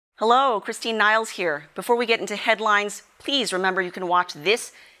Hello, Christine Niles here. Before we get into headlines, please remember you can watch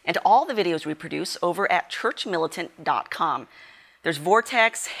this and all the videos we produce over at churchmilitant.com. There's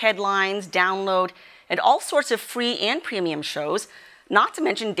Vortex, headlines, download, and all sorts of free and premium shows, not to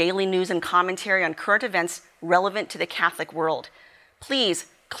mention daily news and commentary on current events relevant to the Catholic world. Please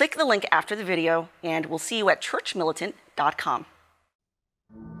click the link after the video, and we'll see you at churchmilitant.com.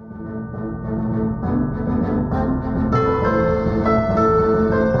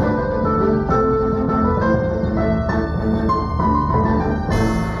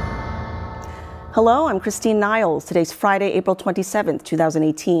 Hello, I'm Christine Niles. Today's Friday, April 27th,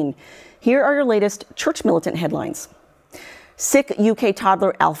 2018. Here are your latest Church Militant headlines. Sick UK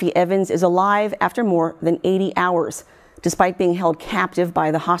toddler Alfie Evans is alive after more than 80 hours, despite being held captive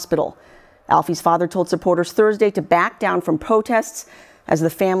by the hospital. Alfie's father told supporters Thursday to back down from protests as the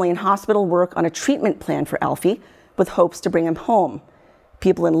family and hospital work on a treatment plan for Alfie with hopes to bring him home.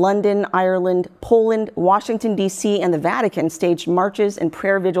 People in London, Ireland, Poland, Washington, D.C., and the Vatican staged marches and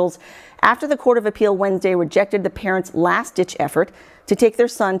prayer vigils after the Court of Appeal Wednesday rejected the parents' last-ditch effort to take their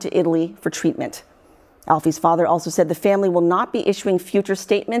son to Italy for treatment. Alfie's father also said the family will not be issuing future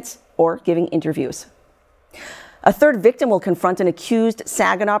statements or giving interviews. A third victim will confront an accused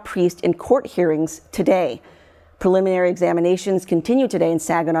Saginaw priest in court hearings today. Preliminary examinations continue today in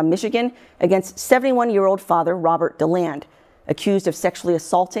Saginaw, Michigan, against 71-year-old Father Robert DeLand, accused of sexually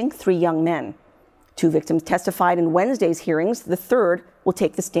assaulting 3 young men. 2 victims testified in Wednesday's hearings. The third will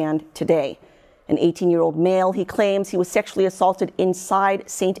take the stand today. An 18-year-old male, he claims he was sexually assaulted inside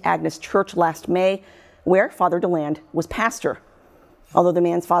St. Agnes Church last May, where Father DeLand was pastor. Although the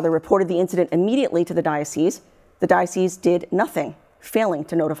man's father reported the incident immediately to the diocese did nothing, failing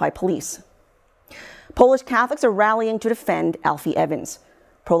to notify police. Polish Catholics are rallying to defend Alfie Evans.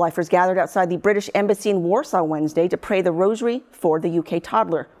 Pro-lifers gathered outside the British Embassy in Warsaw Wednesday to pray the rosary for the UK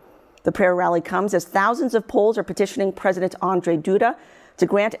toddler. The prayer rally comes as thousands of Poles are petitioning President Andrzej Duda to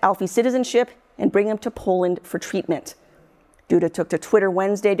grant Alfie citizenship and bring him to Poland for treatment. Duda took to Twitter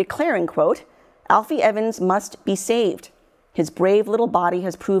Wednesday declaring, quote, "Alfie Evans must be saved. His brave little body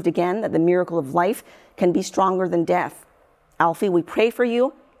has proved again that the miracle of life can be stronger than death. Alfie, we pray for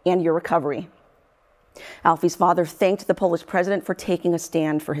you and your recovery." Alfie's father thanked the Polish president for taking a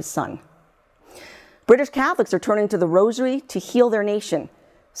stand for his son. British Catholics are turning to the rosary to heal their nation.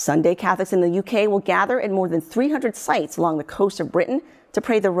 Sunday, Catholics in the UK will gather at more than 300 sites along the coast of Britain to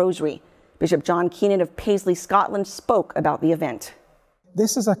pray the rosary. Bishop John Keenan of Paisley, Scotland, spoke about the event.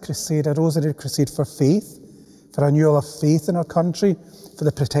 This is a crusade, a rosary crusade for faith, for renewal of faith in our country, for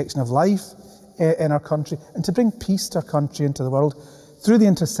the protection of life in our country, and to bring peace to our country and to the world through the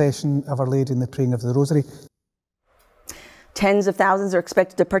intercession of Our Lady and the praying of the rosary. Tens of thousands are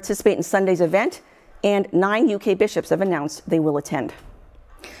expected to participate in Sunday's event, and 9 UK bishops have announced they will attend.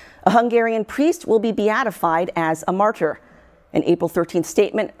 A Hungarian priest will be beatified as a martyr. An April 13th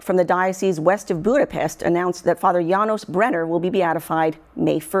statement from the diocese west of Budapest announced that Father János Brenner will be beatified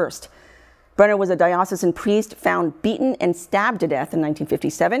May 1st. Brenner was a diocesan priest found beaten and stabbed to death in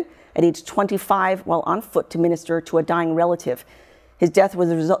 1957 at age 25 while on foot to minister to a dying relative. His death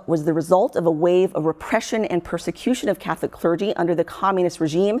was the result of a wave of repression and persecution of Catholic clergy under the communist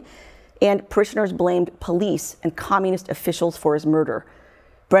regime, and parishioners blamed police and communist officials for his murder.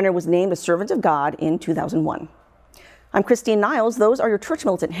 Brenner was named a servant of God in 2001. I'm Christine Niles. Those are your Church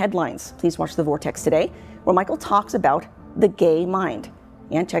Militant headlines. Please watch the Vortex today, where Michael talks about the gay mind.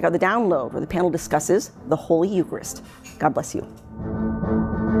 And check out the download, where the panel discusses the Holy Eucharist. God bless you.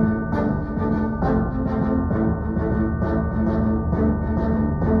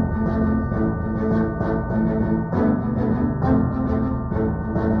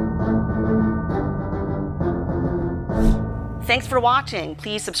 Thanks for watching.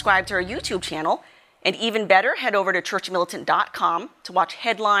 Please subscribe to our YouTube channel. And even better, head over to churchmilitant.com to watch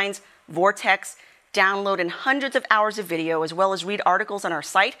headlines, Vortex, download and hundreds of hours of video, as well as read articles on our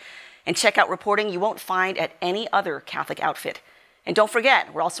site and check out reporting you won't find at any other Catholic outfit. And don't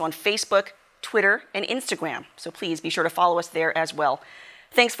forget, we're also on Facebook, Twitter, and Instagram, so please be sure to follow us there as well.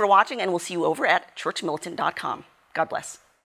 Thanks for watching, and we'll see you over at churchmilitant.com. God bless.